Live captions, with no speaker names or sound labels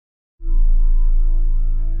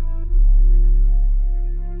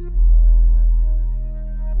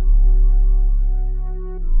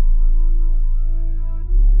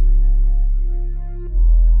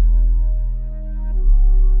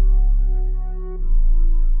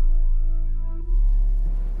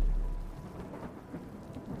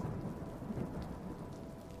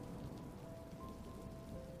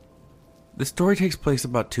The story takes place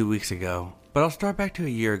about 2 weeks ago, but I'll start back to a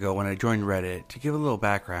year ago when I joined Reddit to give a little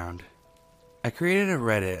background. I created a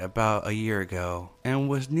Reddit about a year ago and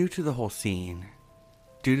was new to the whole scene.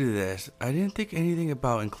 Due to this, I didn't think anything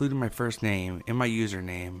about including my first name in my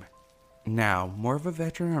username. Now, more of a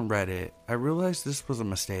veteran on Reddit, I realized this was a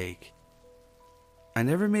mistake. I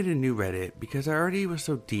never made a new Reddit because I already was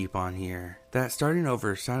so deep on here that starting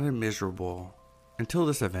over sounded miserable until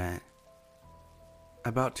this event.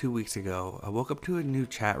 About 2 weeks ago, I woke up to a new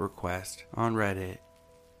chat request on Reddit.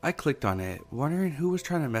 I clicked on it, wondering who was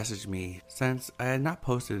trying to message me since I had not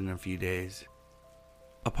posted in a few days.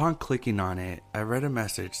 Upon clicking on it, I read a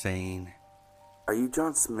message saying, "Are you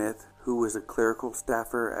John Smith, who was a clerical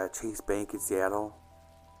staffer at Chase Bank in Seattle?"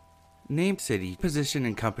 Name, city, position,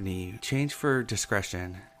 and company changed for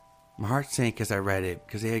discretion. My heart sank as I read it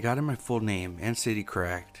because they had gotten my full name and city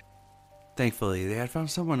correct. Thankfully, they had found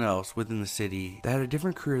someone else within the city that had a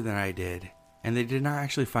different career than I did, and they did not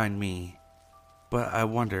actually find me. But I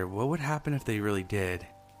wonder what would happen if they really did.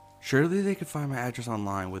 Surely they could find my address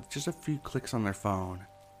online with just a few clicks on their phone.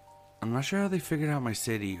 I'm not sure how they figured out my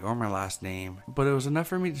city or my last name, but it was enough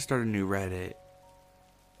for me to start a new Reddit.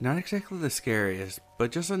 Not exactly the scariest,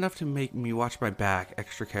 but just enough to make me watch my back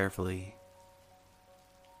extra carefully.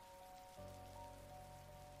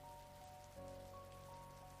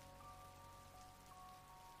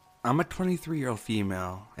 I'm a 23-year-old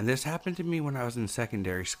female, and this happened to me when I was in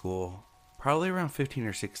secondary school, probably around 15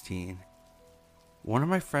 or 16. One of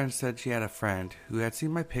my friends said she had a friend who had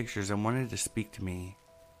seen my pictures and wanted to speak to me.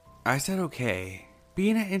 I said okay.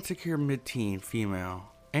 Being an insecure mid-teen female,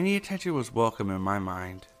 any attention was welcome in my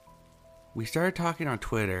mind. We started talking on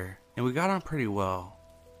Twitter, and we got on pretty well.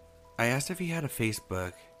 I asked if he had a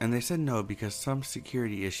Facebook, and they said no because some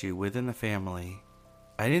security issue within the family.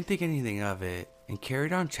 I didn't think anything of it, and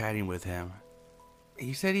carried on chatting with him.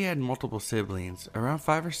 He said he had multiple siblings, around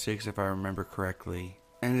 5 or 6 if I remember correctly,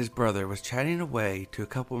 and his brother was chatting away to a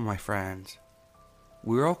couple of my friends.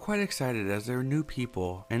 We were all quite excited as they were new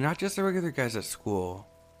people and not just the regular guys at school.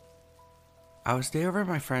 I would stay over at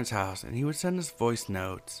my friend's house and he would send us voice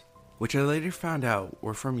notes, which I later found out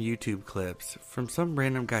were from YouTube clips from some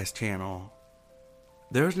random guy's channel.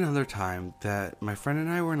 There was another time that my friend and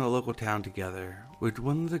I were in a local town together with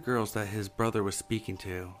one of the girls that his brother was speaking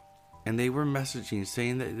to, and they were messaging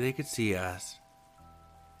saying that they could see us.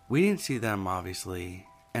 We didn't see them obviously,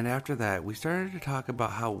 and after that we started to talk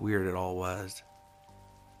about how weird it all was.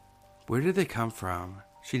 Where did they come from?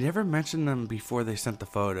 She never mentioned them before they sent the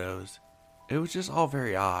photos. It was just all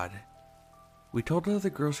very odd. We told other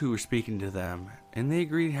girls who were speaking to them, and they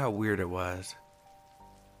agreed how weird it was.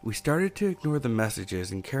 We started to ignore the messages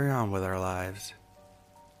and carry on with our lives.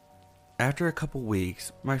 After a couple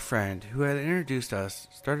weeks, my friend, who had introduced us,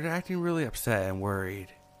 started acting really upset and worried.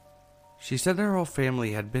 She said their whole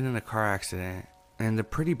family had been in a car accident, and a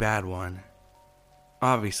pretty bad one.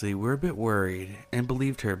 Obviously, we were a bit worried and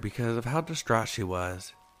believed her because of how distraught she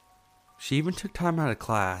was. She even took time out of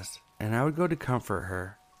class, and I would go to comfort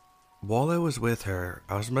her. While I was with her,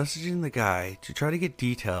 I was messaging the guy to try to get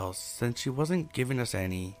details since she wasn't giving us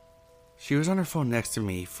any. She was on her phone next to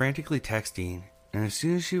me, frantically texting, and as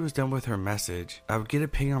soon as she was done with her message, I would get a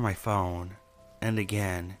ping on my phone, and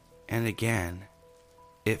again, and again.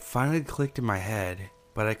 It finally clicked in my head,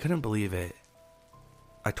 but I couldn't believe it.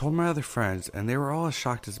 I told my other friends, and they were all as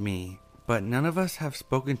shocked as me, but none of us have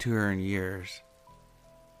spoken to her in years.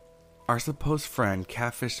 Our supposed friend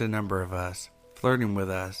catfished a number of us, flirting with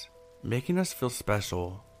us, making us feel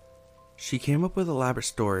special. She came up with elaborate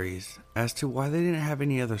stories as to why they didn't have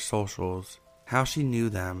any other socials, how she knew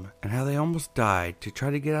them, and how they almost died to try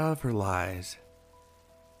to get out of her lies.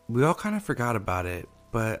 We all kind of forgot about it,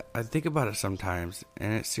 but I think about it sometimes,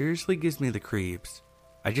 and it seriously gives me the creeps.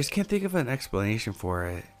 I just can't think of an explanation for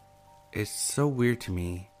it. It's so weird to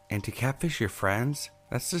me, and to catfish your friends,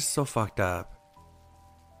 that's just so fucked up.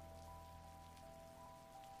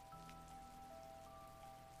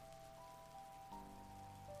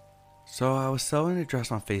 So I was selling a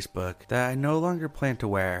dress on Facebook that I no longer planned to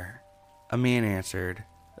wear. A man answered.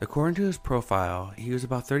 According to his profile, he was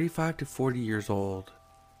about 35 to 40 years old.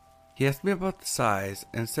 He asked me about the size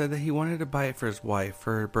and said that he wanted to buy it for his wife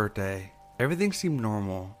for her birthday. Everything seemed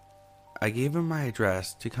normal. I gave him my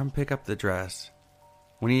address to come pick up the dress.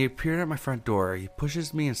 When he appeared at my front door, he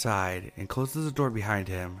pushes me inside and closes the door behind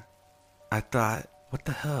him. I thought, what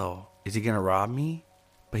the hell? Is he gonna rob me?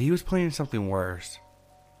 But he was planning something worse.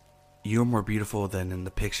 "You're more beautiful than in the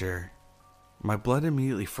picture." My blood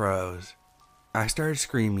immediately froze. I started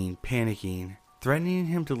screaming, panicking, threatening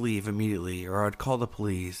him to leave immediately or I'd call the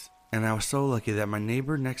police, and I was so lucky that my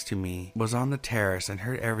neighbor next to me was on the terrace and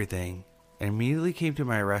heard everything, and immediately came to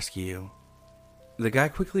my rescue. The guy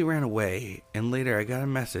quickly ran away, and later I got a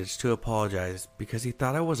message to apologize because he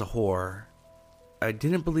thought I was a whore. I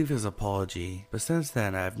didn't believe his apology, but since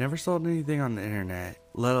then I've never sold anything on the internet,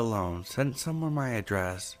 let alone sent someone my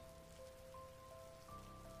address.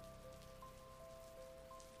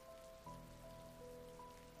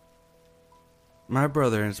 My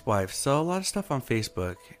brother and his wife sell a lot of stuff on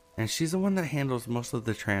Facebook, and she's the one that handles most of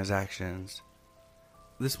the transactions.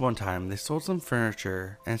 This one time, they sold some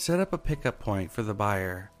furniture and set up a pickup point for the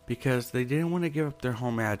buyer because they didn't want to give up their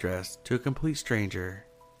home address to a complete stranger.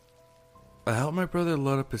 I helped my brother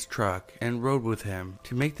load up his truck and rode with him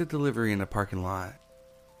to make the delivery in the parking lot.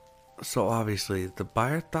 So obviously, the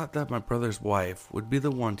buyer thought that my brother's wife would be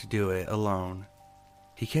the one to do it alone.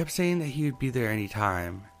 He kept saying that he would be there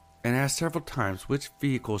anytime, and asked several times which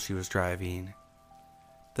vehicle she was driving.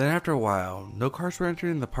 Then after a while, no cars were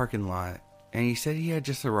entering the parking lot, and he said he had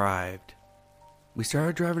just arrived. We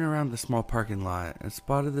started driving around the small parking lot and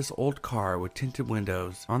spotted this old car with tinted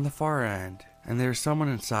windows on the far end, and there was someone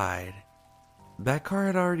inside. That car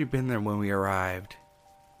had already been there when we arrived.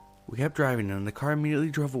 We kept driving and the car immediately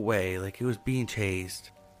drove away like it was being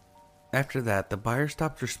chased. After that, the buyer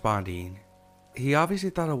stopped responding. He obviously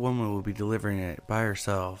thought a woman would be delivering it by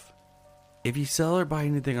herself. If you sell or buy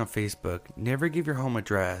anything on Facebook, never give your home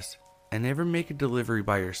address, and never make a delivery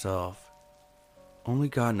by yourself. Only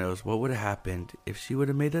God knows what would have happened if she would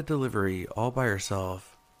have made that delivery all by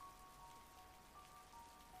herself.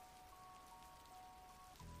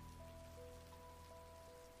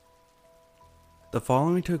 The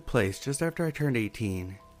following took place just after I turned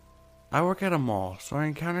 18. I work at a mall, so I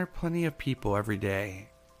encounter plenty of people every day.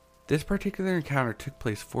 This particular encounter took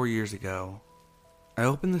place 4 years ago. I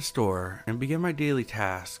opened the store and began my daily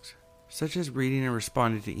tasks, such as reading and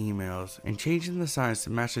responding to emails and changing the signs to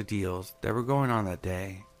match the deals that were going on that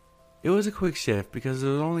day. It was a quick shift because it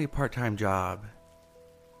was only a part-time job.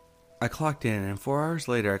 I clocked in and 4 hours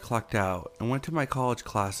later I clocked out and went to my college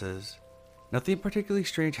classes. Nothing particularly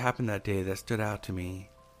strange happened that day that stood out to me.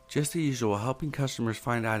 Just the usual, helping customers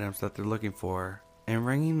find items that they're looking for and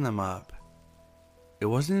ringing them up. It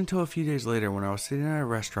wasn't until a few days later when I was sitting at a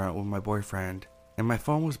restaurant with my boyfriend and my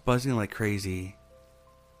phone was buzzing like crazy.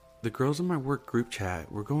 The girls in my work group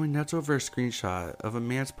chat were going nuts over a screenshot of a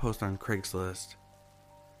man's post on Craigslist.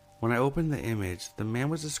 When I opened the image, the man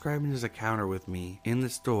was describing his encounter with me in the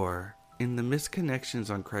store in the missed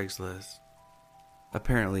connections on Craigslist.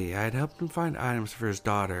 Apparently, I had helped him find items for his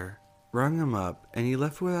daughter, rung him up, and he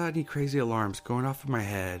left without any crazy alarms going off in my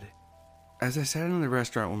head. As I sat in the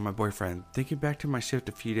restaurant with my boyfriend, thinking back to my shift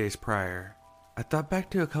a few days prior, I thought back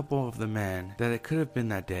to a couple of the men that it could have been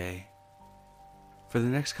that day. For the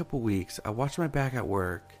next couple weeks, I watched my back at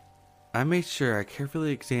work. I made sure I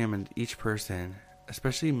carefully examined each person,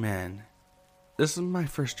 especially men. This was my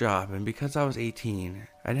first job, and because I was 18,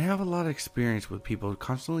 I didn't have a lot of experience with people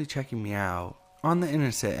constantly checking me out on the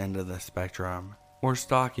innocent end of the spectrum, or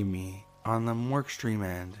stalking me on the more extreme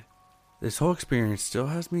end. This whole experience still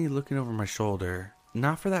has me looking over my shoulder,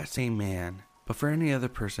 not for that same man, but for any other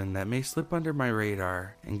person that may slip under my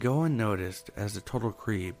radar and go unnoticed as a total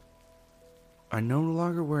creep. I no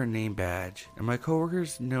longer wear a name badge, and my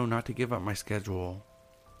coworkers know not to give up my schedule.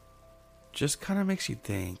 Just kinda makes you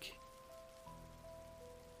think.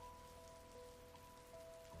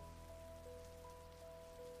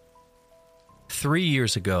 Three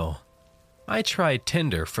years ago, I tried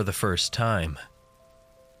Tinder for the first time.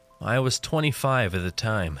 I was 25 at the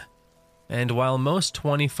time, and while most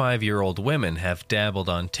 25-year-old women have dabbled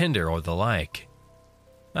on Tinder or the like,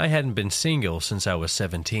 I hadn't been single since I was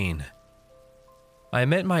 17. I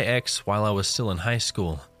met my ex while I was still in high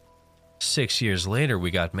school. 6 years later, we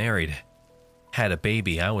got married. Had a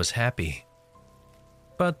baby, I was happy.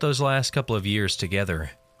 But those last couple of years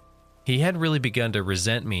together, he had really begun to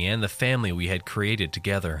resent me and the family we had created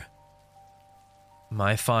together.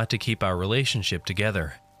 I fought to keep our relationship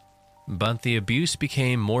together, but the abuse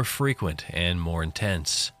became more frequent and more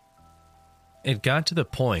intense. It got to the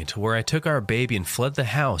point where I took our baby and fled the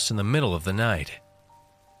house in the middle of the night.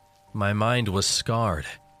 My mind was scarred,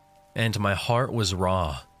 and my heart was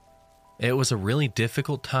raw. It was a really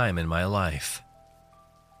difficult time in my life.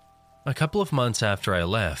 A couple of months after I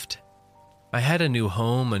left, I had a new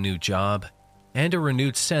home, a new job, and a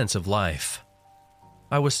renewed sense of life.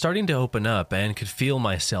 I was starting to open up and could feel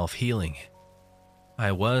myself healing.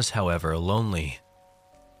 I was, however, lonely.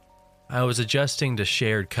 I was adjusting to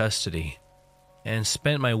shared custody and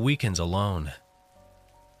spent my weekends alone.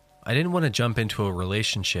 I didn't want to jump into a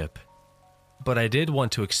relationship, but I did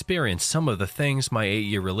want to experience some of the things my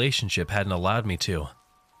 8-year relationship hadn't allowed me to.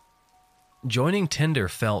 Joining Tinder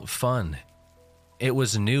felt fun It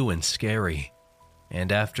was new and scary,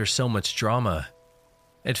 and after so much drama,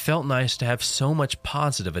 it felt nice to have so much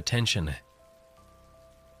positive attention.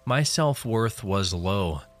 My self-worth was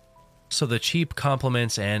low, so the cheap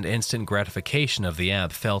compliments and instant gratification of the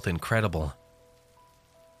app felt incredible.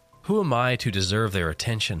 Who am I to deserve their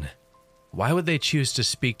attention? Why would they choose to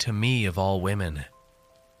speak to me of all women?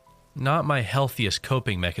 Not my healthiest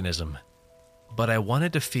coping mechanism, but I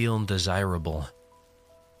wanted to feel desirable.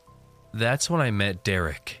 That's when I met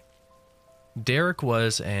Derek. Derek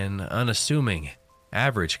was an unassuming,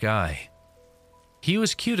 average guy. He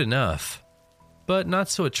was cute enough, but not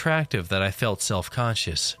so attractive that I felt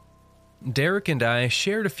self-conscious. Derek and I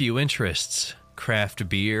shared a few interests: craft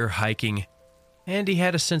beer, hiking, and he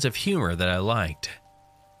had a sense of humor that I liked.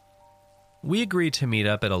 We agreed to meet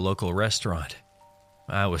up at a local restaurant.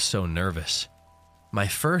 I was so nervous. My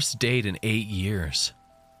first date in 8 years.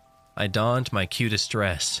 I donned my cutest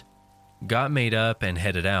dress, got made up, and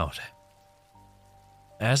headed out.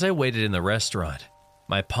 As I waited in the restaurant,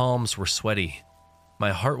 my palms were sweaty,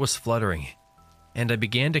 my heart was fluttering, and I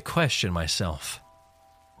began to question myself.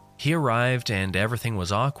 He arrived and everything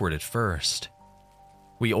was awkward at first.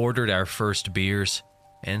 We ordered our first beers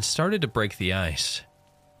and started to break the ice.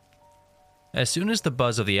 As soon as the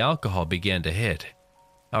buzz of the alcohol began to hit,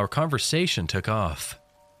 our conversation took off.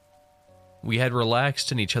 We had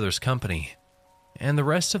relaxed in each other's company, and the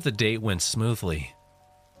rest of the date went smoothly.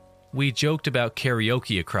 We joked about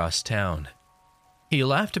karaoke across town. He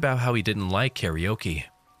laughed about how he didn't like karaoke.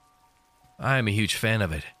 I'm a huge fan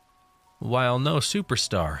of it. While no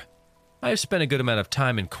superstar, I've spent a good amount of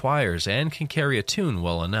time in choirs and can carry a tune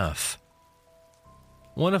well enough.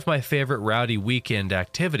 One of my favorite rowdy weekend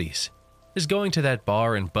activities is going to that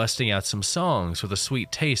bar and busting out some songs with a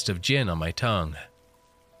sweet taste of gin on my tongue.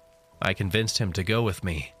 I convinced him to go with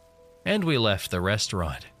me, and we left the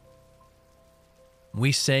restaurant.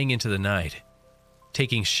 We sang into the night,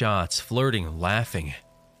 taking shots, flirting, laughing.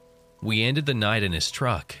 We ended the night in his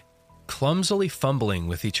truck, clumsily fumbling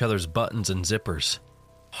with each other's buttons and zippers,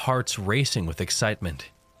 hearts racing with excitement.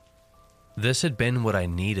 This had been what I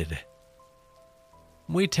needed.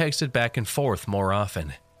 We texted back and forth more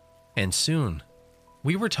often, and soon,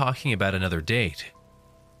 we were talking about another date.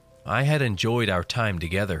 I had enjoyed our time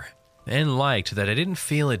together, and liked that I didn't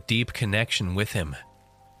feel a deep connection with him.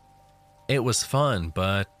 It was fun,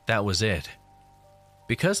 but that was it.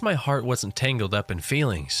 Because my heart wasn't tangled up in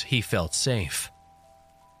feelings, he felt safe.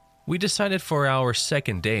 We decided for our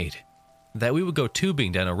second date that we would go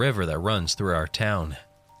tubing down a river that runs through our town.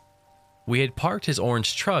 We had parked his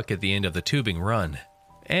orange truck at the end of the tubing run,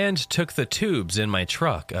 and took the tubes in my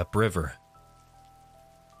truck upriver.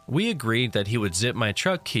 We agreed that he would zip my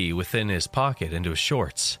truck key within his pocket into his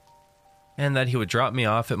shorts, and that he would drop me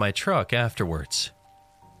off at my truck afterwards.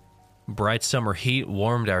 Bright summer heat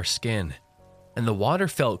warmed our skin, and the water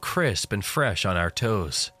felt crisp and fresh on our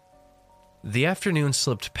toes. The afternoon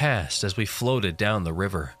slipped past as we floated down the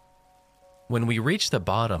river. When we reached the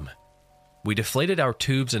bottom, we deflated our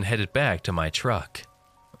tubes and headed back to my truck.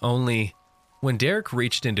 Only, when Derek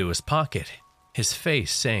reached into his pocket, his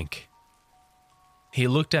face sank. He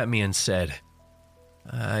looked at me and said,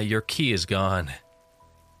 "Your key is gone."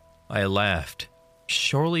 I laughed.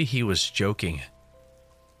 Surely he was joking.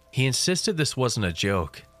 He insisted this wasn't a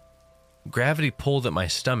joke. Gravity pulled at my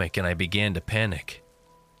stomach and I began to panic.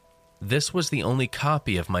 This was the only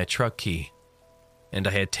copy of my truck key, and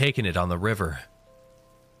I had taken it on the river.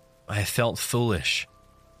 I felt foolish,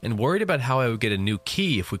 and worried about how I would get a new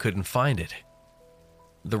key if we couldn't find it.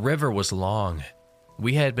 The river was long.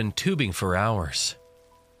 We had been tubing for hours.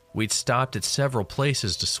 We'd stopped at several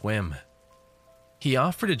places to swim. He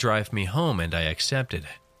offered to drive me home, and I accepted.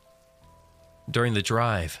 During the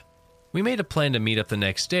drive, we made a plan to meet up the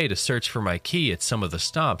next day to search for my key at some of the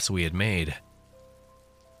stops we had made.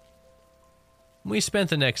 We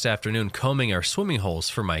spent the next afternoon combing our swimming holes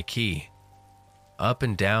for my key. Up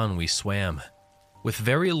and down we swam, with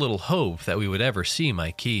very little hope that we would ever see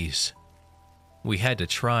my keys. We had to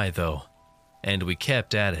try, though, and we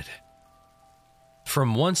kept at it.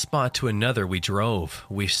 From one spot to another we drove,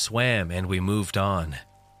 we swam, and we moved on.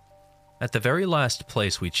 At the very last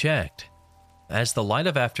place we checked, as the light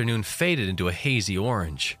of afternoon faded into a hazy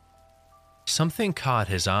orange, something caught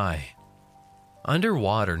his eye.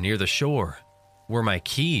 Underwater near the shore were my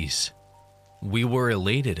keys. We were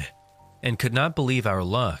elated and could not believe our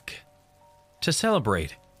luck. To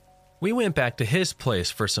celebrate, we went back to his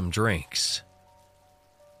place for some drinks.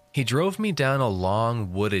 He drove me down a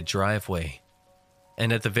long, wooded driveway,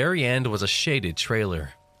 and at the very end was a shaded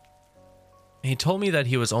trailer. He told me that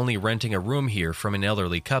he was only renting a room here from an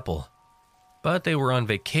elderly couple, but they were on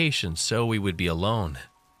vacation, so we would be alone.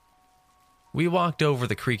 We walked over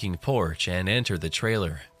the creaking porch and entered the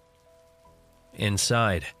trailer.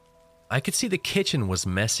 Inside, I could see the kitchen was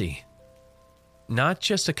messy. Not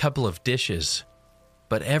just a couple of dishes,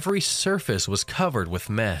 but every surface was covered with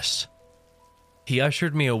mess. He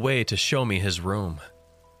ushered me away to show me his room.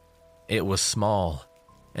 It was small,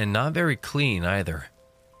 and not very clean either.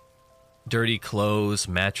 Dirty clothes,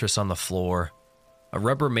 mattress on the floor, a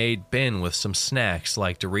Rubbermaid bin with some snacks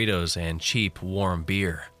like Doritos and cheap warm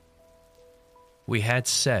beer. We had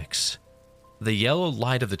sex, the yellow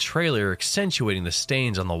light of the trailer accentuating the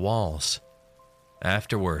stains on the walls.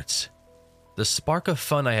 Afterwards, the spark of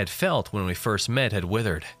fun I had felt when we first met had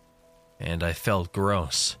withered, and I felt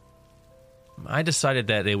gross. I decided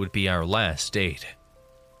that it would be our last date.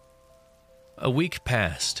 A week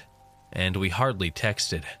passed, and we hardly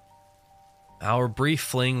texted. Our brief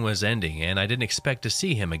fling was ending, and I didn't expect to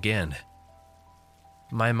see him again.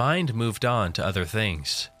 My mind moved on to other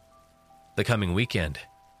things. The coming weekend,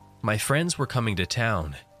 my friends were coming to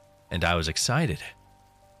town, and I was excited.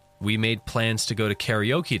 We made plans to go to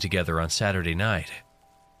karaoke together on Saturday night.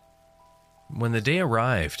 When the day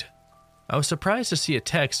arrived, I was surprised to see a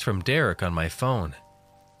text from Derek on my phone.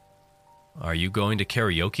 "Are you going to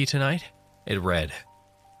karaoke tonight?" it read.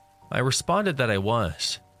 I responded that I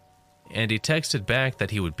was, and he texted back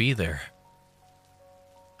that he would be there.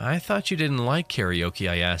 "I thought you didn't like karaoke,"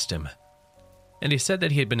 I asked him, and he said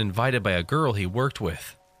that he had been invited by a girl he worked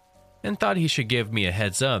with, and thought he should give me a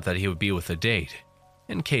heads up that he would be with a date,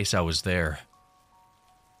 in case I was there.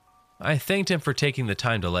 I thanked him for taking the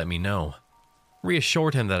time to let me know,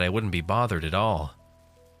 reassured him that I wouldn't be bothered at all,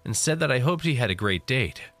 and said that I hoped he had a great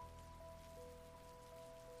date.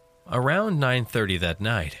 Around 9:30 that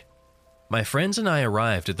night, my friends and I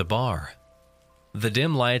arrived at the bar. The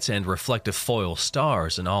dim lights and reflective foil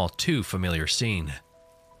stars, an all too familiar scene.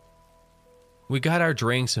 We got our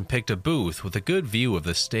drinks and picked a booth with a good view of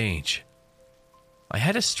the stage. I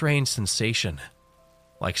had a strange sensation,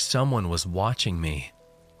 like someone was watching me.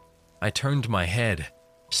 I turned my head,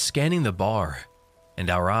 scanning the bar, and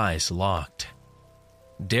our eyes locked.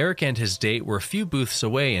 Derek and his date were a few booths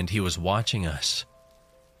away, and he was watching us.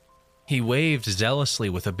 He waved zealously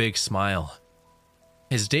with a big smile.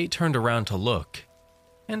 His date turned around to look,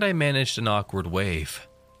 and I managed an awkward wave.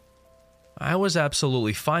 I was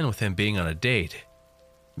absolutely fine with him being on a date,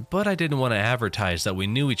 but I didn't want to advertise that we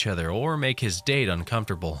knew each other or make his date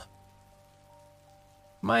uncomfortable.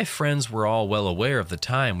 My friends were all well aware of the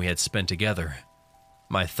time we had spent together,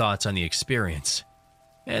 my thoughts on the experience,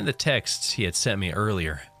 and the texts he had sent me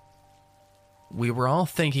earlier. We were all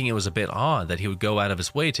thinking it was a bit odd that he would go out of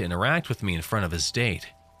his way to interact with me in front of his date.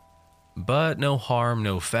 But no harm,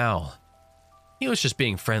 no foul. He was just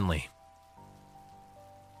being friendly.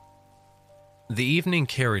 The evening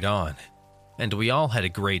carried on, and we all had a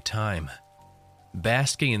great time,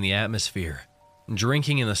 basking in the atmosphere,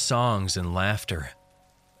 drinking in the songs and laughter.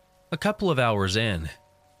 A couple of hours in,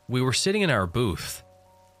 we were sitting in our booth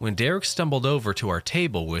when Derek stumbled over to our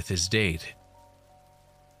table with his date.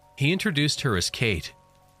 He introduced her as Kate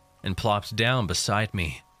and plopped down beside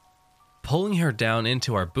me, pulling her down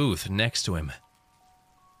into our booth next to him.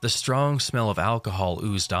 The strong smell of alcohol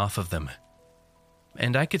oozed off of them,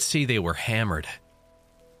 and I could see they were hammered.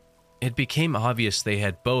 It became obvious they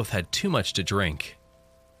had both had too much to drink.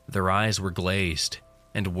 Their eyes were glazed,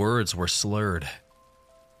 and words were slurred.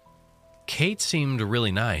 Kate seemed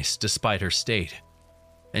really nice despite her state,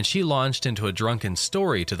 and she launched into a drunken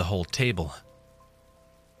story to the whole table.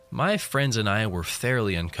 My friends and I were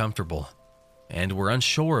fairly uncomfortable, and were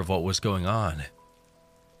unsure of what was going on.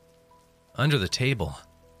 Under the table,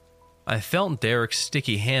 I felt Derek's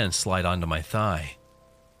sticky hand slide onto my thigh.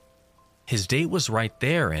 His date was right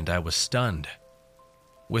there, and I was stunned.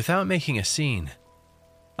 Without making a scene,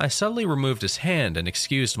 I subtly removed his hand and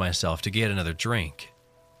excused myself to get another drink.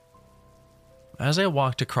 As I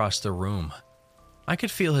walked across the room, I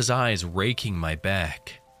could feel his eyes raking my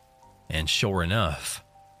back, and sure enough,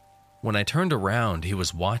 when I turned around, he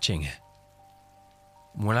was watching.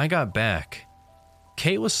 When I got back,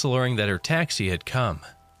 Kate was slurring that her taxi had come.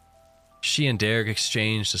 She and Derek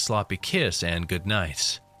exchanged a sloppy kiss and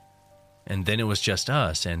goodnights, and then it was just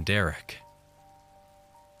us and Derek.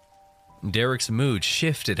 Derek's mood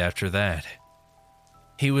shifted after that.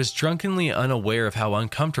 He was drunkenly unaware of how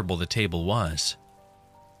uncomfortable the table was,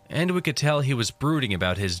 and we could tell he was brooding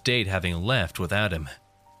about his date having left without him.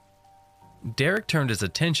 Derek turned his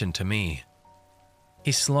attention to me.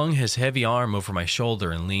 He slung his heavy arm over my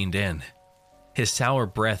shoulder and leaned in, his sour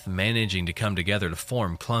breath managing to come together to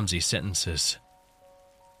form clumsy sentences.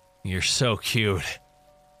 "You're so cute.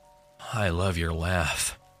 I love your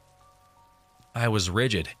laugh. I was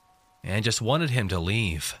rigid and just wanted him to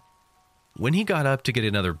leave. When he got up to get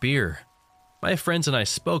another beer, my friends and I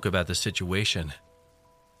spoke about the situation.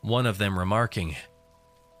 One of them remarking,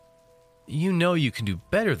 "You know you can do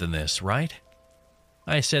better than this, right?"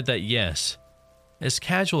 I said that yes, as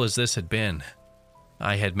casual as this had been,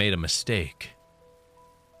 I had made a mistake.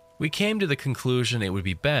 We came to the conclusion it would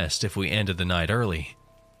be best if we ended the night early,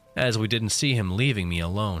 as we didn't see him leaving me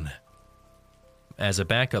alone. As a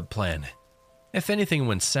backup plan, if anything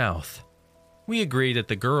went south, we agreed that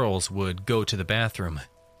the girls would go to the bathroom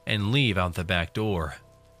and leave out the back door,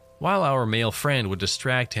 while our male friend would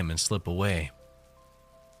distract him and slip away.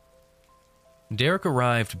 Derek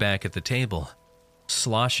arrived back at the table,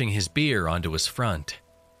 sloshing his beer onto his front.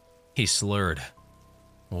 He slurred,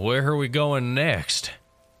 "Where are we going next?"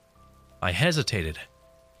 I hesitated,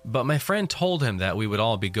 but my friend told him that we would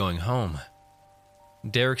all be going home.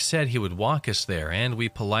 Derek said he would walk us there, and we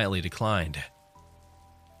politely declined.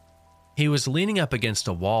 He was leaning up against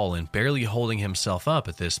a wall and barely holding himself up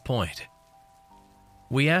at this point.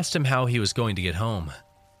 We asked him how he was going to get home,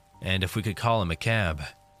 and if we could call him a cab.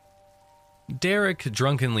 Derek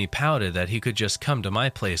drunkenly pouted that he could just come to my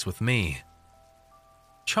place with me.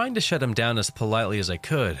 Trying to shut him down as politely as I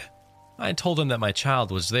could, I told him that my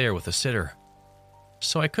child was there with a sitter,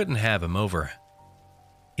 so I couldn't have him over.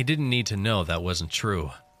 He didn't need to know that wasn't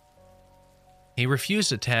true. He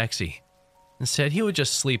refused a taxi and said he would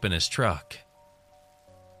just sleep in his truck.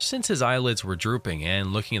 Since his eyelids were drooping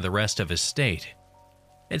and looking at the rest of his state,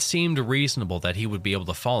 it seemed reasonable that he would be able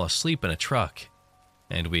to fall asleep in a truck,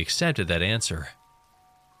 and we accepted that answer.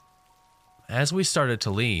 As we started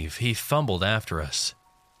to leave, he fumbled after us.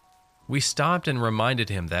 We stopped and reminded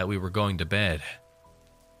him that we were going to bed.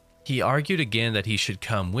 He argued again that he should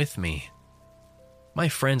come with me. My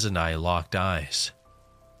friends and I locked eyes.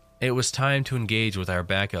 It was time to engage with our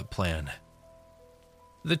backup plan.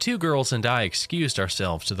 The two girls and I excused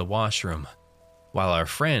ourselves to the washroom, while our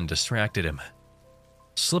friend distracted him.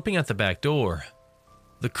 Slipping out the back door,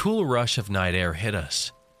 the cool rush of night air hit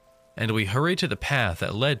us, and we hurried to the path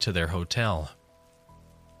that led to their hotel.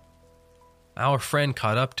 Our friend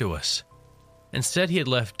caught up to us and said he had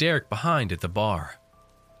left Derek behind at the bar.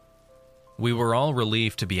 We were all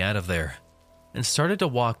relieved to be out of there and started to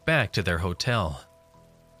walk back to their hotel.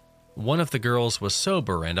 One of the girls was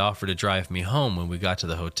sober and offered to drive me home when we got to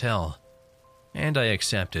the hotel, and I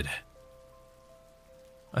accepted.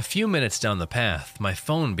 A few minutes down the path, my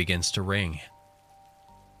phone begins to ring.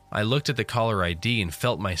 I looked at the caller ID and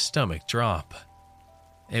felt my stomach drop.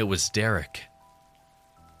 It was Derek.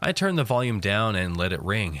 I turned the volume down and let it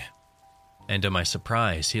ring, and to my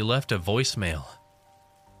surprise, he left a voicemail.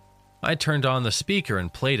 I turned on the speaker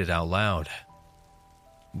and played it out loud.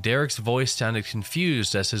 Derek's voice sounded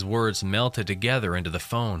confused as his words melted together into the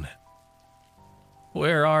phone.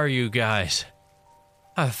 "Where are you guys?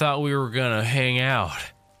 I thought we were gonna hang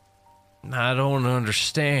out. I don't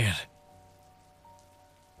understand."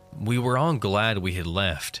 We were all glad we had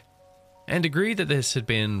left, and agreed that this had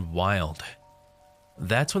been wild.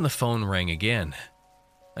 That's when the phone rang again.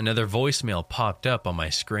 Another voicemail popped up on my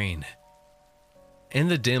screen. In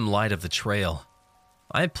the dim light of the trail,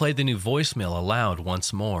 I played the new voicemail aloud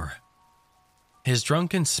once more. His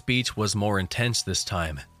drunken speech was more intense this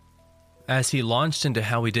time, as he launched into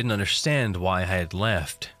how he didn't understand why I had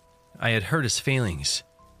left. I had hurt his feelings,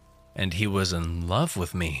 and he was in love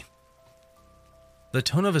with me. The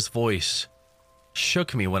tone of his voice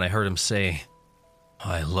shook me when I heard him say,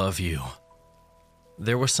 "I love you."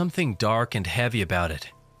 There was something dark and heavy about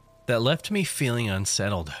it that left me feeling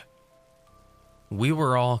unsettled. We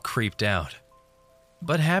were all creeped out,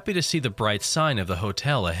 but happy to see the bright sign of the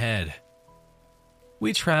hotel ahead.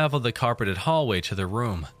 We traveled the carpeted hallway to the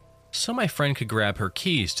room, so my friend could grab her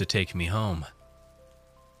keys to take me home.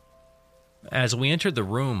 As we entered the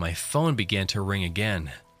room, my phone began to ring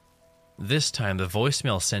again. This time, the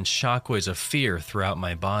voicemail sent shockwaves of fear throughout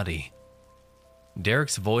my body.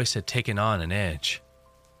 Derek's voice had taken on an edge,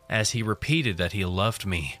 as he repeated that he loved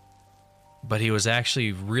me, but he was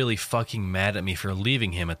actually really fucking mad at me for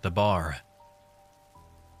leaving him at the bar.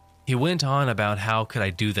 He went on about how could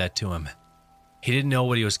I do that to him. He didn't know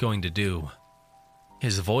what he was going to do.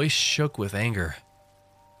 His voice shook with anger,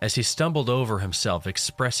 as he stumbled over himself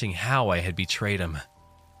expressing how I had betrayed him.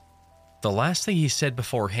 The last thing he said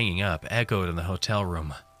before hanging up echoed in the hotel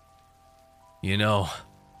room. "You know,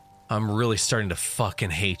 I'm really starting to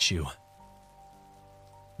fucking hate you."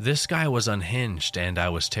 This guy was unhinged, and I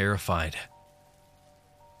was terrified.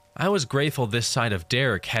 I was grateful this side of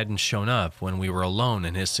Derek hadn't shown up when we were alone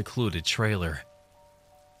in his secluded trailer.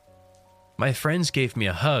 My friends gave me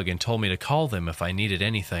a hug and told me to call them if I needed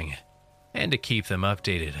anything, and to keep them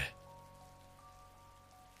updated.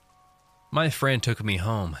 My friend took me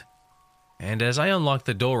home, and as I unlocked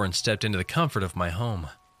the door and stepped into the comfort of my home,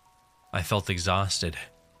 I felt exhausted.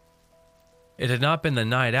 It had not been the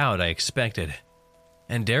night out I expected,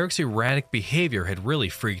 and Derek's erratic behavior had really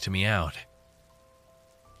freaked me out.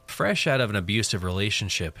 Fresh out of an abusive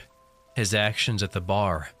relationship, his actions at the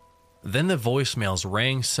bar, then the voicemails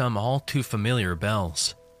rang some all too familiar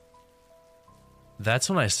bells. That's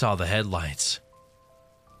when I saw the headlights.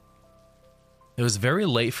 It was very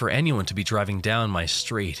late for anyone to be driving down my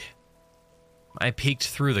street. I peeked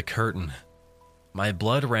through the curtain. My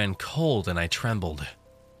blood ran cold and I trembled.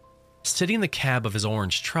 Sitting in the cab of his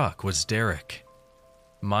orange truck was Derek.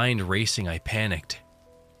 Mind racing, I panicked.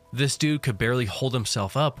 This dude could barely hold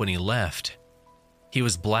himself up when he left. He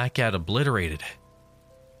was blackout obliterated.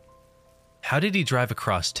 How did he drive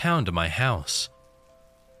across town to my house?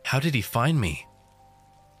 How did he find me?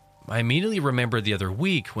 I immediately remembered the other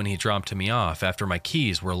week when he dropped me off after my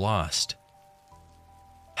keys were lost.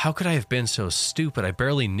 How could I have been so stupid? I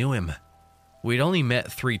barely knew him. We'd only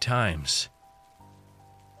met 3 times.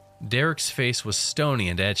 Derek's face was stony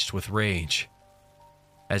and etched with rage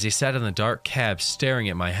as he sat in the dark cab staring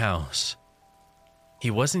at my house. He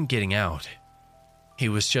wasn't getting out. He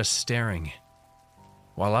was just staring,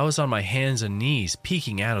 while I was on my hands and knees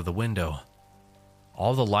peeking out of the window.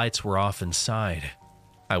 All the lights were off inside.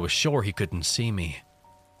 I was sure he couldn't see me.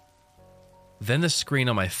 Then the screen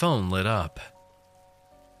on my phone lit up.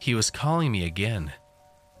 He was calling me again.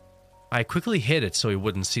 I quickly hid it so he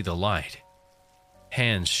wouldn't see the light.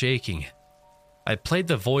 Hands shaking, I played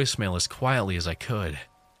the voicemail as quietly as I could.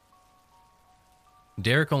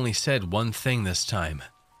 Derek only said one thing this time,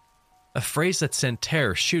 a phrase that sent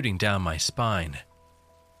terror shooting down my spine.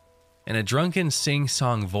 In a drunken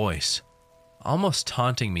sing-song voice, almost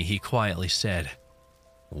taunting me, he quietly said,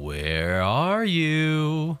 "Where are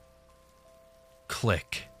you?"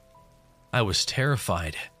 Click. I was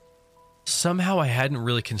terrified. Somehow I hadn't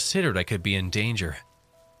really considered I could be in danger,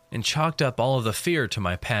 and chalked up all of the fear to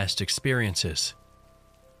my past experiences.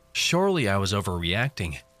 Surely I was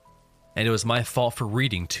overreacting, and it was my fault for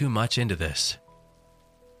reading too much into this.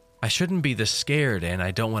 I shouldn't be this scared, and I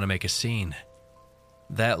don't want to make a scene.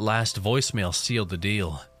 That last voicemail sealed the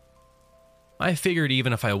deal. I figured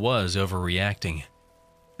even if I was overreacting,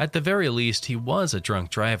 at the very least he was a drunk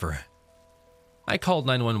driver. I called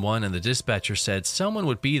 911 and the dispatcher said someone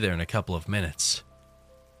would be there in a couple of minutes.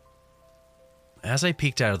 As I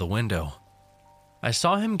peeked out of the window, I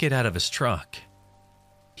saw him get out of his truck.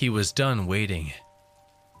 He was done waiting.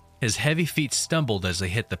 His heavy feet stumbled as they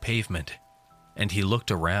hit the pavement, and he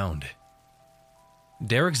looked around.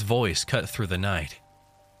 Derek's voice cut through the night.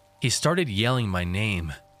 He started yelling my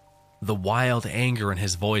name. The wild anger in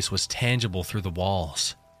his voice was tangible through the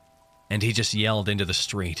walls, and he just yelled into the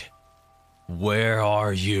street, "Where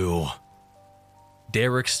are you?"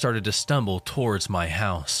 Derek started to stumble towards my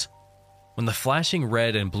house when the flashing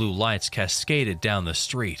red and blue lights cascaded down the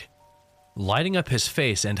street, lighting up his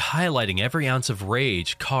face and highlighting every ounce of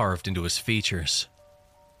rage carved into his features.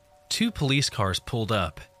 2 police cars pulled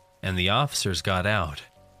up, and the officers got out.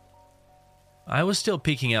 I was still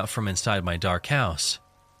peeking out from inside my dark house,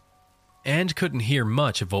 and couldn't hear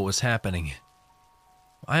much of what was happening.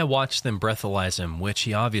 I watched them breathalyze him, which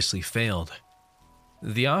he obviously failed.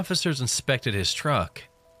 The officers inspected his truck.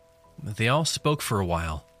 They all spoke for a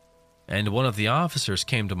while, and one of the officers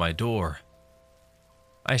came to my door.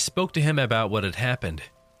 I spoke to him about what had happened,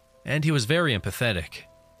 and he was very empathetic.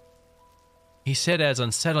 He said as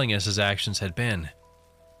unsettling as his actions had been,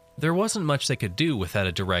 there wasn't much they could do without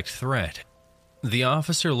a direct threat. The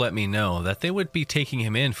officer let me know that they would be taking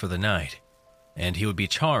him in for the night, and he would be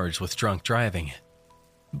charged with drunk driving,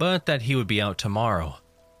 but that he would be out tomorrow,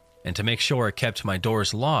 and to make sure I kept my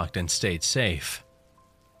doors locked and stayed safe.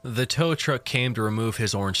 The tow truck came to remove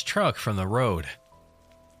his orange truck from the road,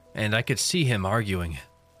 and I could see him arguing.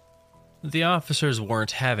 The officers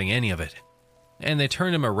weren't having any of it, and they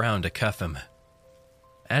turned him around to cuff him.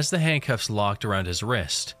 As the handcuffs locked around his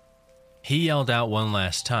wrist, he yelled out one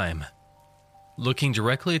last time, looking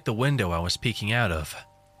directly at the window I was peeking out of.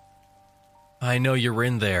 "I know you're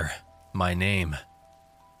in there. My name.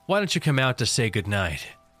 Why don't you come out to say goodnight?"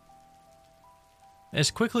 As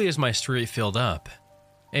quickly as my street filled up,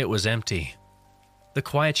 it was empty. The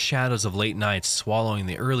quiet shadows of late nights swallowing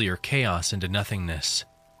the earlier chaos into nothingness.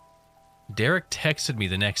 Derek texted me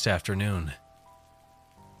the next afternoon.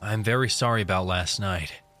 "I'm very sorry about last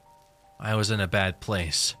night. I was in a bad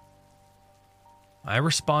place." I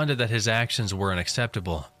responded that his actions were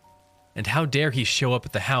unacceptable, and how dare he show up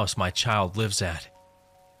at the house my child lives at,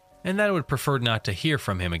 and that I would prefer not to hear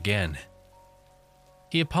from him again.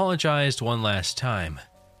 He apologized one last time,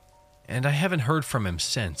 and I haven't heard from him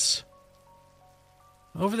since.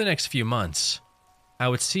 Over the next few months, I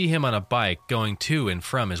would see him on a bike going to and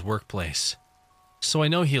from his workplace, so I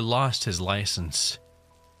know he lost his license.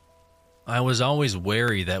 I was always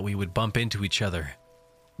wary that we would bump into each other,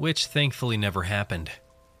 which thankfully never happened.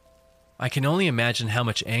 I can only imagine how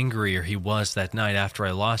much angrier he was that night after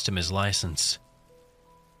I lost him his license.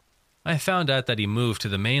 I found out that he moved to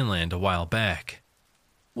the mainland a while back,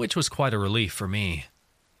 which was quite a relief for me,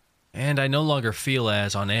 and I no longer feel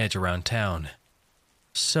as on edge around town.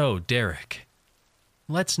 So, Derek,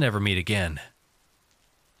 let's never meet again.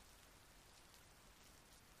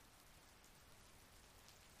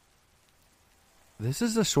 This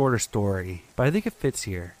is a shorter story, but I think it fits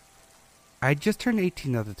here. I had just turned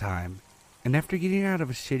 18 at the time, and after getting out of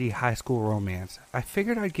a shitty high school romance, I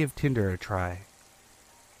figured I'd give Tinder a try.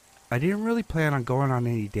 I didn't really plan on going on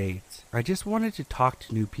any dates. I just wanted to talk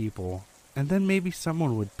to new people, and then maybe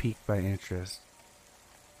someone would pique my interest.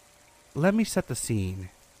 Let me set the scene.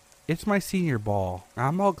 It's my senior ball.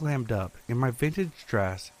 I'm all glammed up in my vintage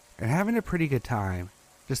dress and having a pretty good time,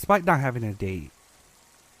 despite not having a date.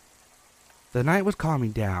 The night was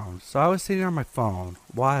calming down, so I was sitting on my phone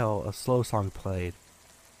while a slow song played.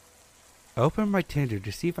 I opened my Tinder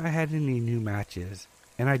to see if I had any new matches,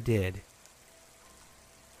 and I did.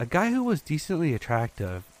 A guy who was decently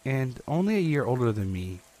attractive and only a year older than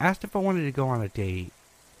me asked if I wanted to go on a date.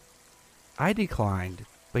 I declined,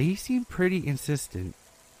 but he seemed pretty insistent.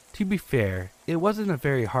 To be fair, it wasn't a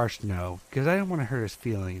very harsh no, because I didn't want to hurt his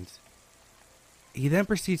feelings. He then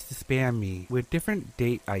proceeds to spam me with different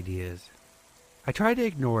date ideas. I tried to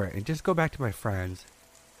ignore it and just go back to my friends.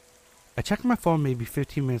 I checked my phone maybe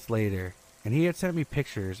 15 minutes later, and he had sent me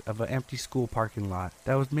pictures of an empty school parking lot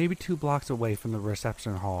that was maybe 2 blocks away from the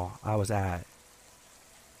reception hall I was at.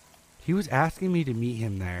 He was asking me to meet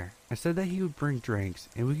him there and said that he would bring drinks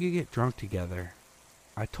and we could get drunk together.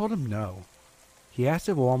 I told him no. He asked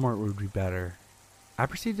if Walmart would be better. I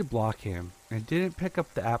proceeded to block him and didn't pick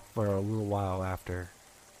up the app for a little while after.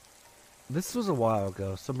 This was a while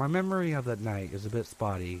ago, so my memory of that night is a bit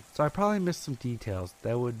spotty, so I probably missed some details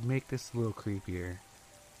that would make this a little creepier.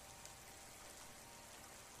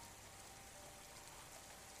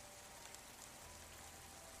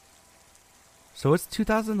 So it's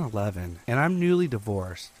 2011, and I'm newly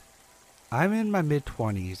divorced. I'm in my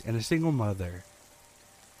mid-20s and a single mother.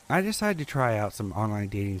 I decided to try out some online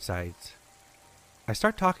dating sites. I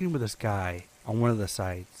start talking with this guy on one of the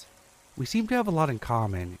sites. We seem to have a lot in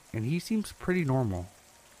common, and he seems pretty normal.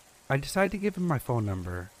 I decide to give him my phone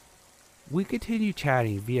number. We continue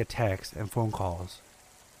chatting via text and phone calls.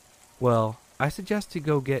 Well, I suggest to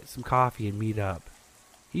go get some coffee and meet up.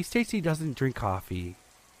 He states he doesn't drink coffee.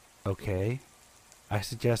 Okay. I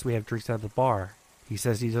suggest we have drinks at the bar. He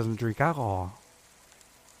says he doesn't drink alcohol.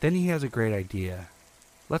 Then he has a great idea.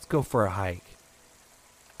 Let's go for a hike.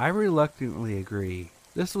 I reluctantly agree.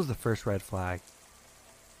 This was the first red flag.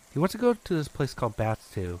 He wants to go to this place called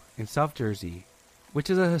Batstu in South Jersey, which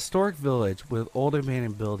is a historic village with old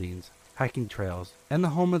abandoned buildings, hiking trails, and the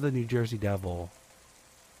home of the New Jersey Devil.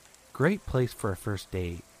 Great place for a first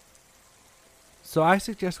date. So I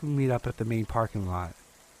suggest we meet up at the main parking lot,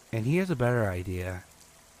 and he has a better idea.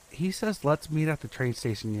 He says let's meet at the train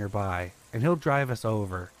station nearby, and he'll drive us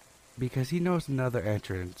over, because he knows another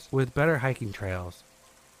entrance with better hiking trails.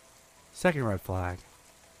 Second red flag.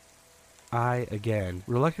 I, again,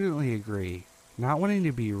 reluctantly agree, not wanting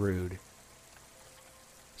to be rude.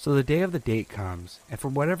 So the day of the date comes, and for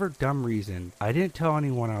whatever dumb reason, I didn't tell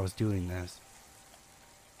anyone I was doing this.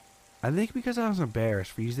 I think because I was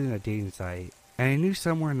embarrassed for using a dating site, and I knew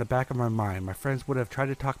somewhere in the back of my mind my friends would have tried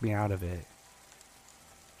to talk me out of it.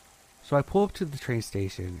 So I pull up to the train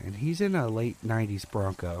station, and he's in a late 90s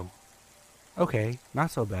Bronco. Okay,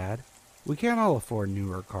 not so bad. We can't all afford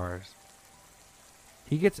newer cars.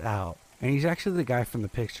 He gets out, and he's actually the guy from the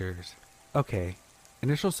pictures. Okay,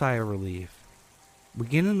 initial sigh of relief. We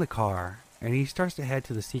get in the car, and he starts to head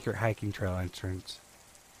to the secret hiking trail entrance.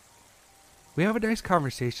 We have a nice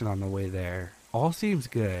conversation on the way there. All seems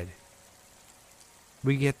good.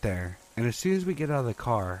 We get there, and as soon as we get out of the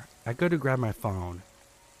car, I go to grab my phone.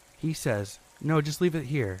 He says, "No, just leave it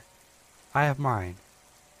here. I have mine."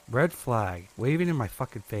 Red flag, waving in my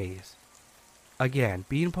fucking face. Again,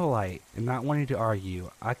 being polite and not wanting to argue,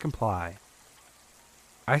 I comply.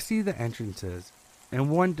 I see the entrances, and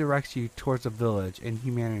one directs you towards a village and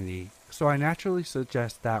humanity, so I naturally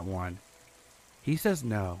suggest that one. He says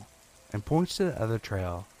no, and points to the other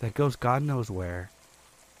trail that goes God knows where.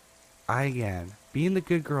 I again, being the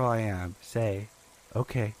good girl I am, say,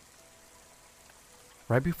 okay.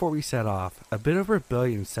 Right before we set off, a bit of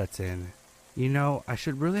rebellion sets in. You know, I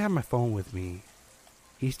should really have my phone with me.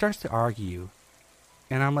 He starts to argue,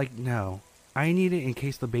 and I'm like, no, I need it in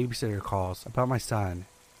case the babysitter calls about my son.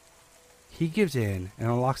 He gives in and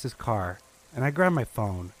unlocks his car, and I grab my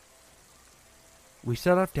phone. We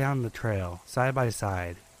set off down the trail, side by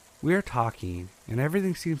side. We are talking, and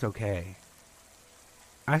everything seems okay.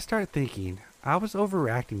 I start thinking, I was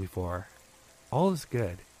overreacting before. All is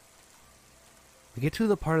good. We get to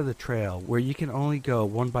the part of the trail where you can only go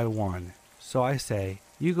one by one, so I say,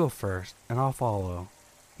 you go first, and I'll follow.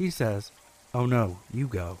 He says, oh no, you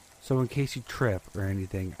go, so in case you trip or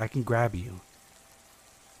anything, I can grab you.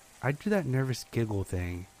 I do that nervous giggle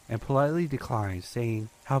thing, and politely decline, saying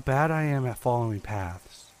how bad I am at following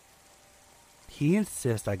paths. He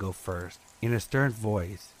insists I go first, in a stern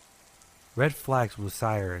voice. Red flags with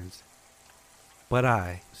sirens. But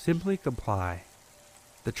I simply comply.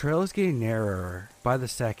 The trail is getting narrower by the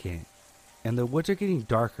second, and the woods are getting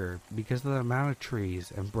darker because of the amount of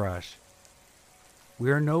trees and brush. We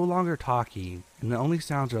are no longer talking, and the only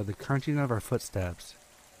sounds are the crunching of our footsteps.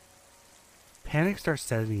 Panic starts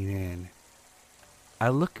setting in. I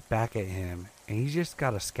look back at him, and he's just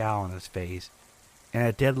got a scowl on his face and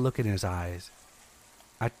a dead look in his eyes.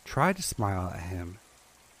 I try to smile at him,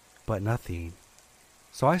 but nothing.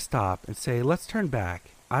 So I stop and say, let's turn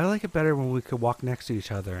back. I like it better when we could walk next to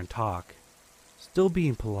each other and talk, still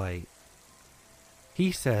being polite.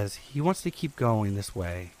 He says he wants to keep going this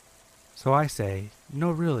way. So I say,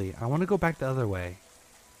 no really, I want to go back the other way.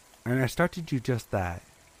 And I start to do just that.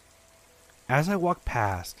 As I walk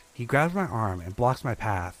past, he grabs my arm and blocks my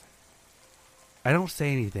path. I don't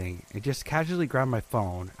say anything and just casually grab my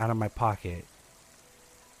phone out of my pocket.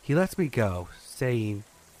 He lets me go, saying,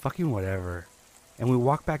 fucking whatever, and we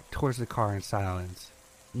walk back towards the car in silence,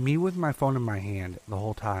 me with my phone in my hand the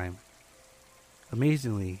whole time.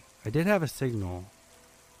 Amazingly, I did have a signal.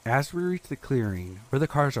 As we reach the clearing where the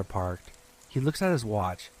cars are parked, he looks at his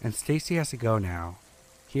watch and states he has to go now.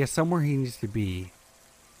 He has somewhere he needs to be.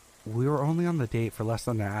 We were only on the date for less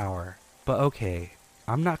than an hour, but okay,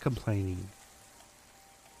 I'm not complaining.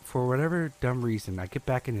 For whatever dumb reason, I get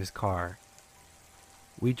back in his car.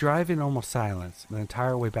 We drive in almost silence the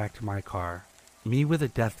entire way back to my car, me with a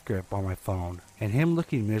death grip on my phone, and him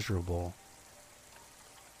looking miserable.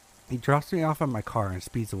 He drops me off at my car and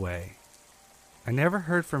speeds away. I never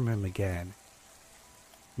heard from him again.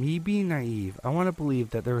 Me being naive, I want to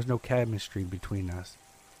believe that there was no chemistry between us.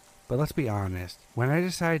 But let's be honest, when I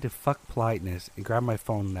decided to fuck politeness and grab my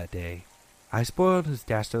phone that day, I spoiled his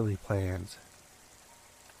dastardly plans.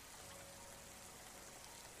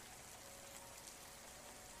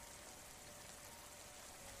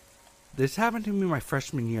 This happened to me my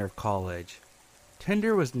freshman year of college.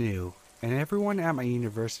 Tinder was new, and everyone at my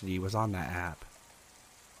university was on that app.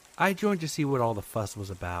 I joined to see what all the fuss was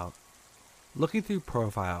about. Looking through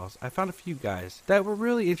profiles, I found a few guys that were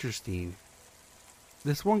really interesting.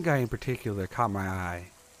 This one guy in particular caught my eye.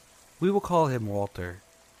 We will call him Walter.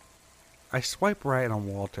 I swipe right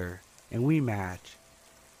on Walter, and we match.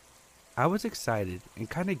 I was excited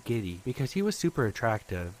and kinda giddy because he was super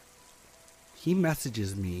attractive. He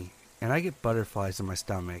messages me, and I get butterflies in my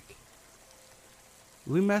stomach.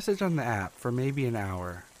 We message on the app for maybe an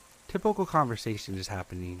hour. Typical conversation is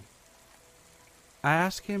happening. I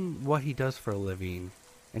ask him what he does for a living,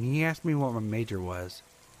 and he asked me what my major was.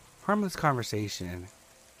 Harmless conversation.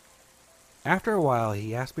 After a while,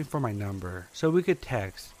 he asked me for my number so we could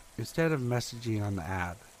text instead of messaging on the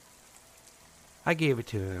app. I gave it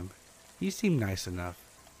to him. He seemed nice enough.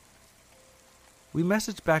 We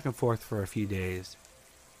messaged back and forth for a few days.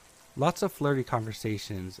 Lots of flirty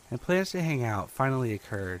conversations and plans to hang out finally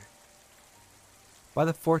occurred. By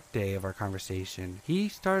the fourth day of our conversation, he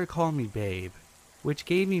started calling me babe, which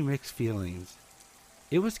gave me mixed feelings.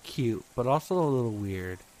 It was cute, but also a little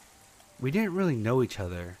weird. We didn't really know each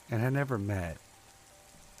other and had never met.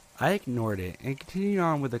 I ignored it and continued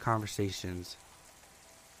on with the conversations.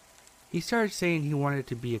 He started saying he wanted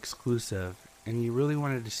to be exclusive and he really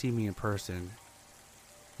wanted to see me in person.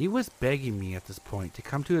 He was begging me at this point to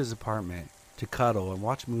come to his apartment to cuddle and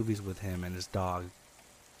watch movies with him and his dog.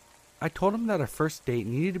 I told him that our first date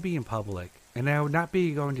needed to be in public and I would not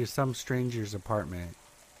be going to some stranger's apartment.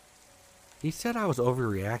 He said I was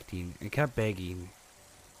overreacting and kept begging.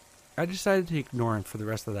 I decided to ignore him for the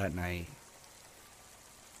rest of that night.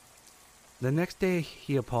 The next day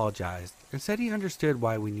he apologized and said he understood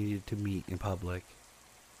why we needed to meet in public.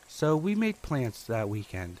 So we made plans that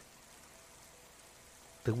weekend.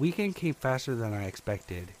 The weekend came faster than I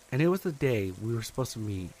expected, and it was the day we were supposed to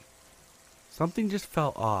meet. Something just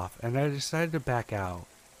felt off and I decided to back out.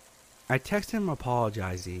 I texted him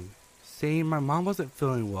apologizing, saying my mom wasn't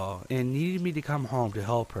feeling well and needed me to come home to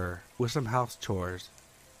help her with some house chores.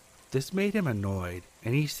 This made him annoyed,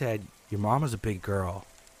 and he said, "Your mom is a big girl.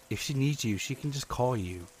 If she needs you, she can just call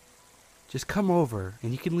you. Just come over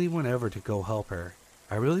and you can leave whenever to go help her.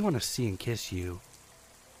 I really want to see and kiss you."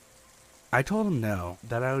 I told him no,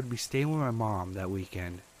 that I would be staying with my mom that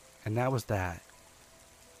weekend, and that was that.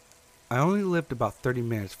 I only lived about 30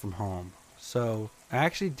 minutes from home, so I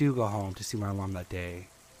actually do go home to see my mom that day.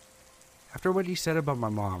 After what he said about my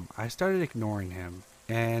mom, I started ignoring him,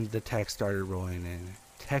 and the text started rolling in.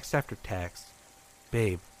 Text after text.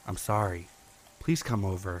 "Babe, I'm sorry. Please come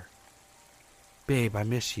over. Babe, I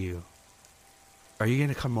miss you. Are you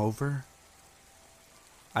going to come over?"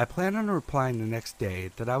 I planned on replying the next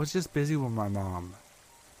day that I was just busy with my mom.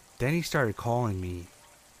 Then he started calling me.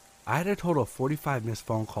 I had a total of 45 missed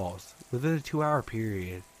phone calls within a 2-hour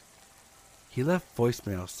period. He left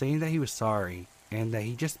voicemails saying that he was sorry and that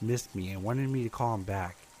he just missed me and wanted me to call him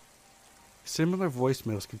back. Similar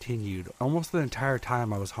voicemails continued almost the entire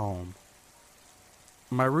time I was home.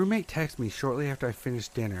 My roommate texted me shortly after I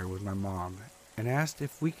finished dinner with my mom and asked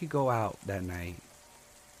if we could go out that night.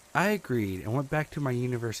 I agreed and went back to my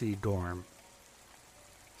university dorm.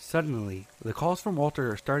 Suddenly, the calls from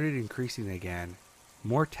Walter started increasing again.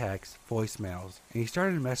 More texts, voicemails, and he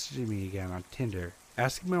started messaging me again on Tinder,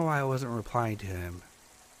 asking me why I wasn't replying to him.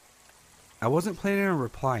 I wasn't planning on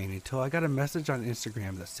replying until I got a message on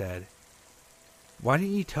Instagram that said, "Why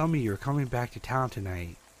didn't you tell me you were coming back to town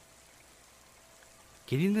tonight?"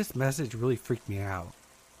 Getting this message really freaked me out.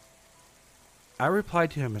 I replied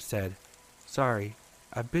to him and said, "Sorry,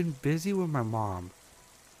 I've been busy with my mom.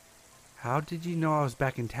 How did you know I was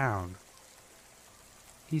back in town?"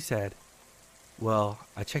 He said, "Well,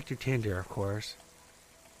 I checked your Tinder, of course."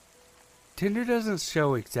 Tinder doesn't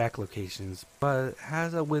show exact locations, but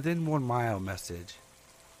has a within 1 mile message.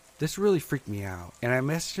 This really freaked me out, and I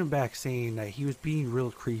messaged him back saying that he was being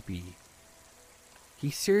real creepy. He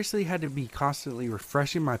seriously had to be constantly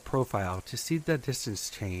refreshing my profile to see the distance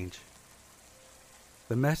change.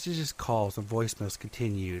 The messages, calls, and voicemails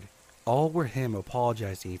continued. All were him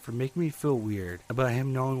apologizing for making me feel weird about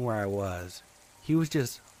him knowing where I was. He was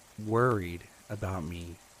just worried about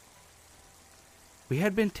me. We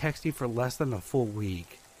had been texting for less than a full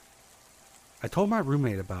week. I told my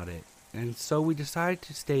roommate about it, and so we decided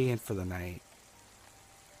to stay in for the night.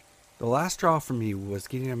 The last straw for me was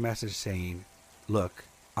getting a message saying, "Look,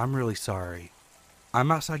 I'm really sorry.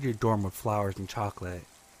 I'm outside your dorm with flowers and chocolate.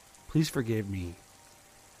 Please forgive me."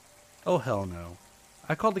 Oh hell no.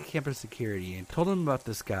 I called the campus security and told them about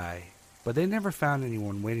this guy, but they never found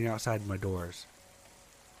anyone waiting outside my doors.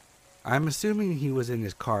 I'm assuming he was in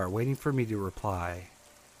his car waiting for me to reply.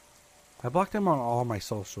 I blocked him on all my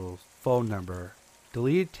socials, phone number,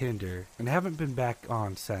 deleted Tinder, and haven't been back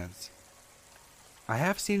on since. I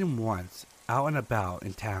have seen him once, out and about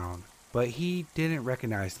in town, but he didn't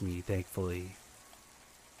recognize me, thankfully.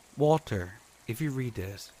 Walter, if you read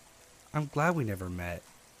this, I'm glad we never met.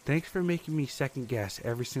 Thanks for making me second guess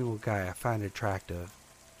every single guy I find attractive.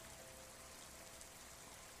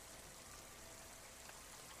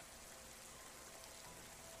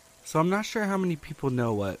 So I'm not sure how many people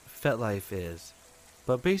know what FetLife is,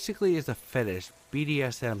 but basically it's a fetish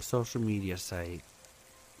BDSM social media site.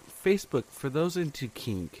 Facebook for those into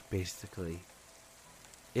kink, basically.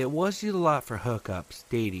 It was used a lot for hookups,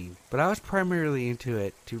 dating, but I was primarily into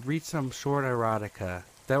it to read some short erotica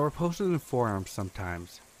that were posted in forums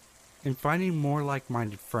sometimes, and finding more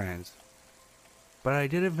like-minded friends. But I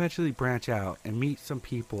did eventually branch out and meet some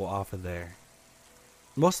people off of there.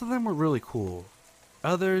 Most of them were really cool.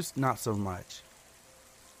 Others, not so much.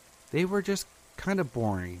 They were just kind of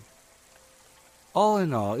boring. All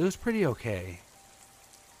in all, it was pretty okay.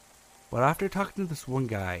 But after talking to this one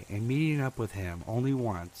guy and meeting up with him only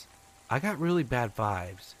once, I got really bad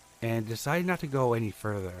vibes and decided not to go any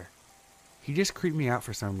further. He just creeped me out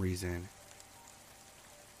for some reason.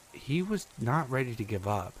 He was not ready to give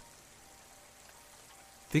up.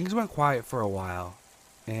 Things went quiet for a while,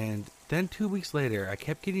 and then 2 weeks later I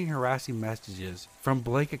kept getting harassing messages from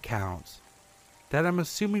blank accounts that I'm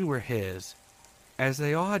assuming were his, as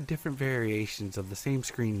they all had different variations of the same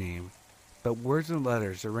screen name, but words and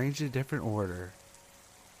letters arranged in a different order.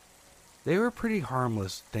 They were pretty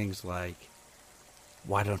harmless things like,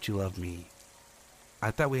 "Why don't you love me?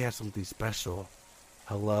 I thought we had something special.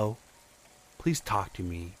 Hello? Please talk to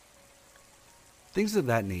me." Things of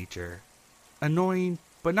that nature. Annoying,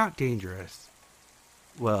 but not dangerous.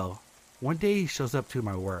 Well, one day he shows up to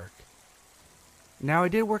my work. Now I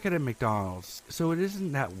did work at a McDonald's, so it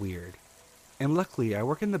isn't that weird. and luckily I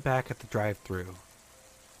work in the back at the drive-thru.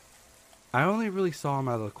 I only really saw him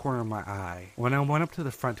out of the corner of my eye when I went up to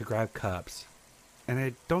the front to grab cups, and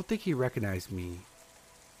I don't think he recognized me.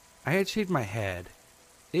 I had shaved my head.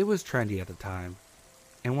 It was trendy at the time,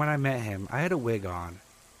 and when I met him, I had a wig on.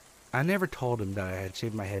 I never told him that I had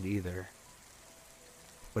shaved my head either.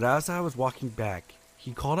 But as I was walking back,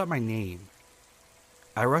 he called out my name.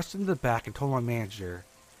 I rushed into the back and told my manager,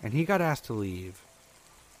 and he got asked to leave.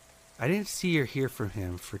 I didn't see or hear from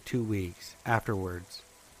him for 2 weeks afterwards.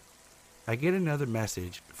 I get another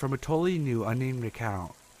message from a totally new unnamed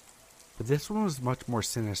account, but this one was much more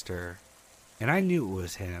sinister, and I knew it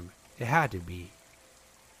was him. It had to be.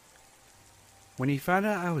 When he found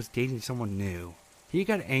out I was dating someone new, he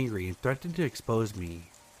got angry and threatened to expose me.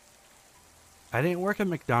 I didn't work at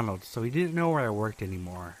McDonald's, so he didn't know where I worked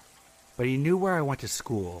anymore, but he knew where I went to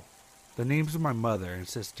school, the names of my mother and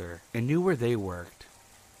sister, and knew where they worked.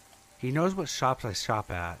 He knows what shops I shop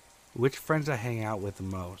at, which friends I hang out with the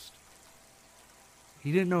most.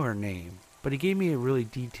 He didn't know her name, but he gave me a really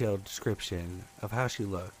detailed description of how she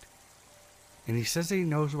looked, and he says that he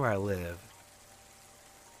knows where I live.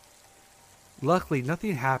 Luckily,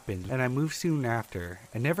 nothing happened, and I moved soon after,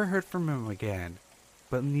 and never heard from him again.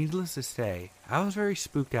 But needless to say, I was very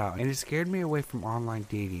spooked out, and it scared me away from online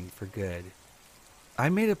dating for good. I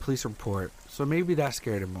made a police report, so maybe that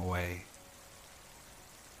scared him away.